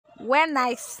When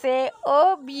I say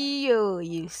OBO,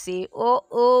 you say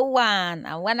 001.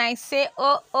 And when I say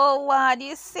 001,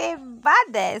 you say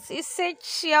baddest. You say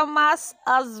Chioma's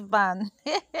husband.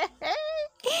 Where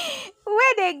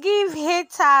they give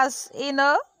haters,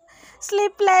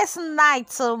 sleepless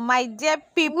nights. So, my dear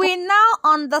people, we now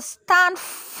understand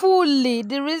fully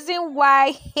the reason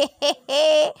why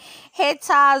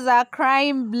haters are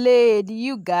crying blade.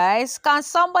 You guys, can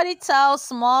somebody tell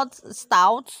small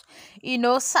stout,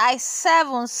 size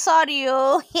 7? Sorry,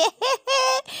 oh.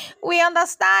 We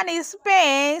understand his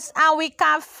pains and we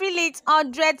can feel it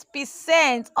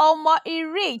 100%. Or more, he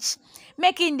reached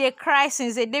making the cry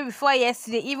since the day before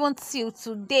yesterday, even till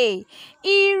today.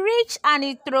 He reached and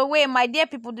he threw away, my dear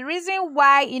people. The reason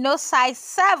why, size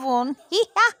 7,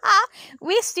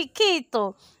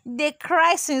 Wizkid, the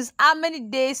cry since how many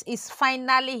days is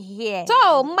finally here.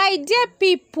 So, my dear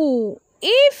people,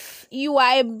 if you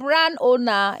are a brand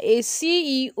owner, a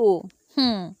CEO,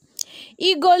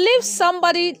 you go leave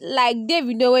somebody like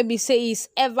Davido when we say he's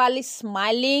everly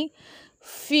smiling,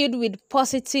 filled with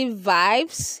positive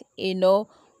vibes,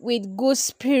 with good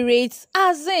spirits,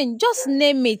 as in, just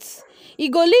name it.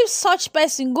 You go leave such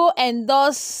person, go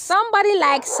endorse somebody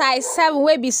like size 7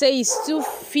 where we say he's too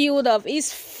filled of,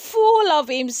 he's full of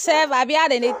himself. I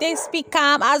and they take speak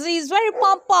calm, as he's very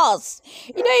pompous.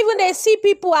 Even they see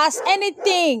people as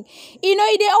anything.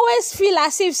 They always feel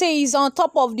as if say he's on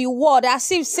top of the world, as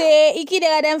if say iki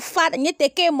them fat and yet they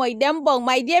came them bong.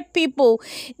 My dear people,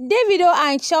 Davido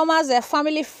and Chioma, a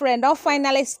family friend, don't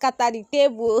finally scatter the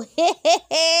table.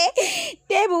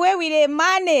 Table where we they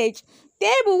manage.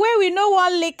 Table where we know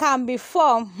one lick can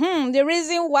before. The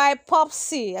reason why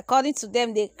Popsy, according to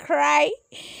them, they cry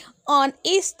on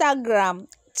Instagram,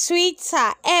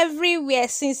 Twitter, everywhere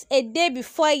since a day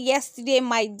before yesterday,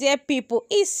 my dear people.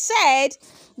 He said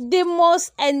the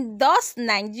most endorsed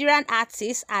Nigerian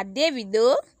artists are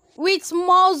Davido, with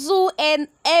muzzle and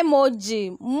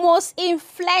emoji, most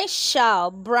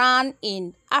influential brand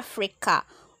in Africa,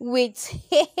 with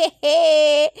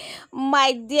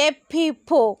my dear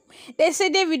people. They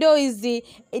say Davido is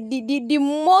the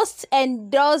most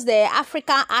endorsed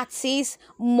African artist,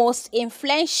 most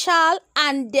influential,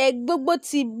 and the gbogbo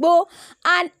tibo,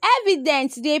 and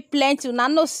evidence they plenty. Now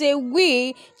no say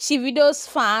we Davido's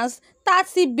fans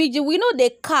 30 BG, we know the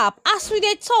cap. As we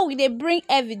they talk, we they bring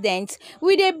evidence,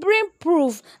 we they bring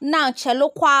proof. Now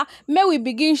Chelokwa, may we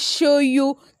begin show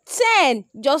you 10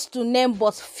 just to name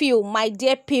but few, my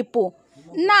dear people.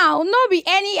 Now, no be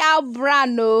anyhow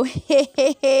brand, no.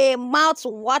 Mouth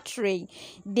watering.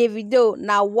 Davido,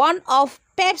 now one of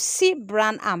Pepsi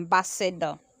brand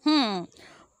ambassador.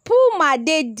 Puma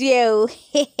they deal.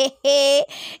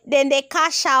 Then they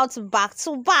cash out back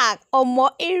to back. Omo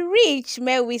a rich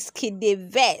me Wizkid the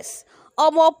verse.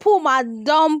 Omo Puma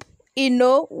dump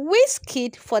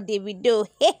Wizkid for Davido.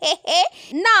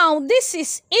 Now this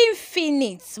is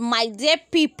infinite, my dear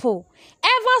people.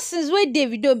 Ever since when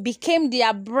Davido became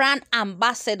their brand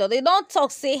ambassador, they don't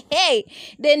talk say hey,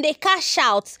 then they cash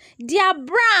out their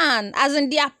brand, as in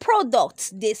their products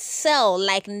they sell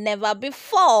like never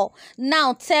before.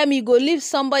 Now tell me, you go leave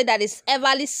somebody that is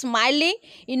everly smiling,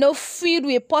 filled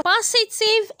with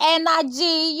positive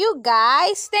energy, you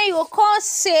guys. Then you can't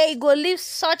say you go leave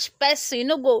such person,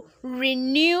 go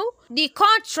renew the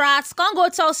contracts, can't go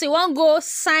tell say won't go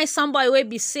sign somebody where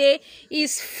be say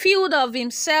is filled of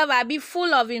himself, I be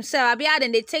full of himself, I be out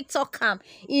and they take talk cam.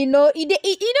 They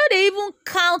even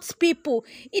count people.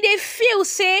 They feel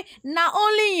say not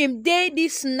only him they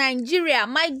this Nigeria,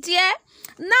 my dear.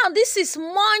 Now this is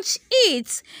munch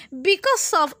it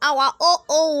because of our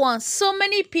 001. So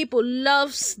many people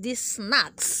loves these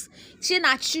snacks.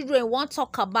 Our children won't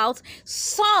talk about.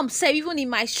 Some say even in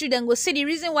my children go say the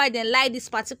reason why they like this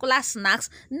particular snacks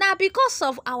now because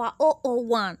of our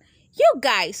 001. You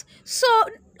guys, so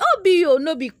OBO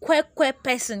no be kwe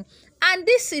person. And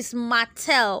this is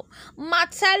Mattel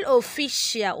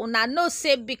official. Una know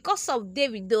say because of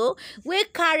Davido, we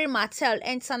carry Mattel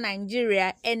enter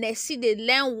Nigeria and they see the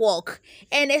learn work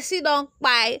and they see don't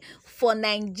buy for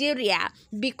Nigeria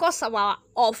because of our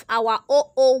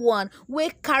 001.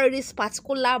 We carry this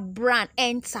particular brand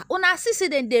enter. Una see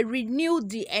then they renew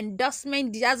the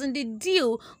endorsement, as in the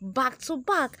deal back to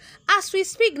back. As we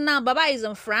speak now, Baba is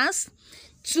in France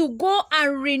to go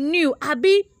and renew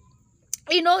Abi.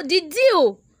 The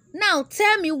deal. Now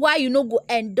tell me why you no go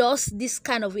endorse this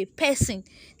kind of a person.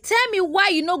 Tell me why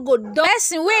you no go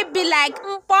person will be like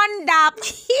up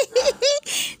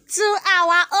to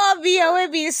our OBO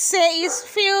will be say is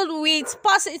filled with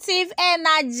positive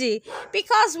energy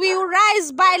because we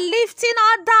rise by lifting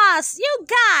others. You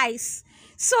guys.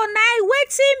 So now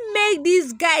wetin make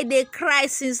this guy dey cry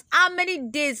since how many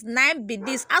days na be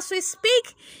this? As we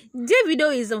speak,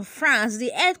 Davido is in France,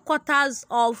 the headquarters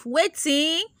of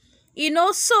wetin,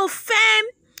 so fame,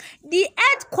 the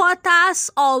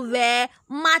headquarters of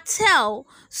Mattel.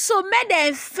 So make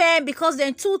dem firm because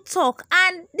dem too talk,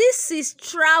 and this is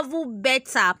travel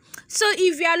better. So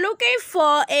if you are looking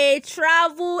for a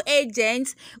travel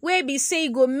agent wey be say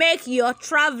go make your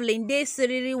traveling dey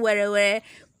seriri were,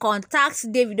 contact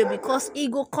Davido because he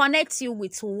go connect you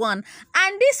with one.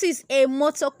 And this is a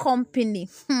motor company,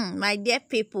 my dear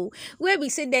people, wey be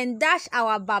say dem dash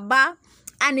our baba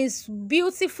and his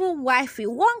beautiful wifey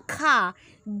one car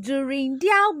during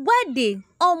their wedding.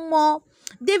 Omo,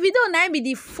 Davido na be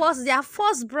their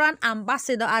first brand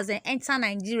ambassador as they enter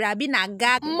Nigeria. Be na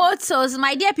Gag Motors.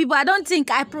 My dear people, I don't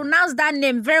think I pronounced that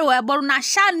name very well, but una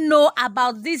shall know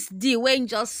about this deal when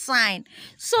just signed.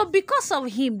 So because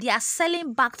of him, they are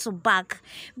selling back to back.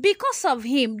 Because of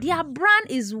him, their brand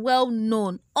is well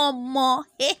known. Omo,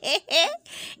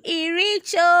 he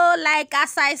rich, oh, like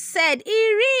as I said,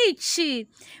 he rich.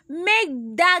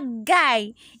 Make that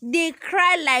guy they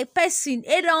cry like person.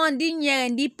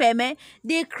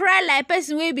 They cry like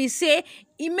person wey be say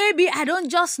maybe I don't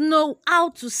just know how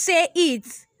to say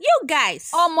it. You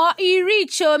guys, omo, he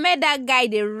reach make that guy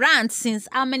dey rant since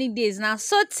how many days now?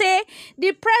 So tey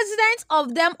the president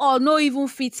of them all no even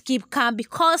fit keep calm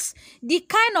because the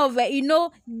kind of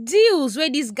deals where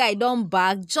this guy don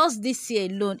bag just this year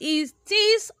alone is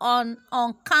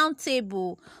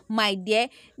uncountable, my dear.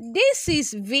 This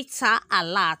is Vita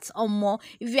alert, omo.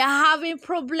 If you are having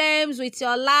problems with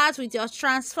your alert, with your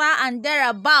transfer and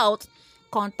thereabout,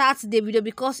 contact Davido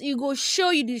because he go show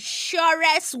you the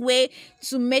surest way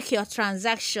to make your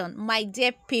transaction, my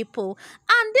dear people.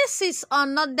 And this is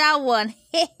another one.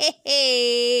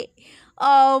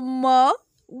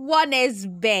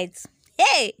 OneXBet.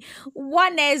 Hey,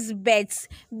 OneXBet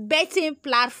betting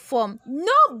platform.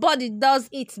 Nobody does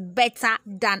it better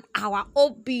than our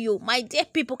OBO. My dear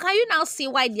people, can you now see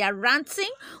why they are ranting?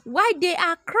 Why they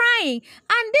are crying?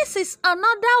 And this is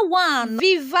another one.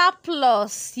 Viva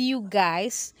Plus, you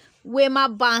guys.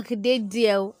 Wema Bank they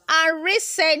deal. And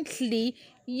recently,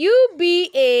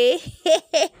 UBA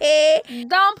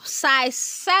dump size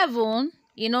 7,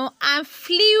 and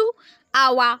flew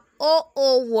our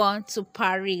 001 to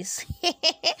Paris.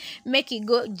 Make it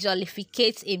go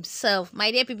jollificate himself.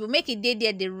 My dear people, make it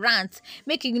there the rant.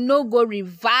 Make it no go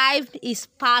revive his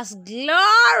past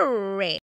glory.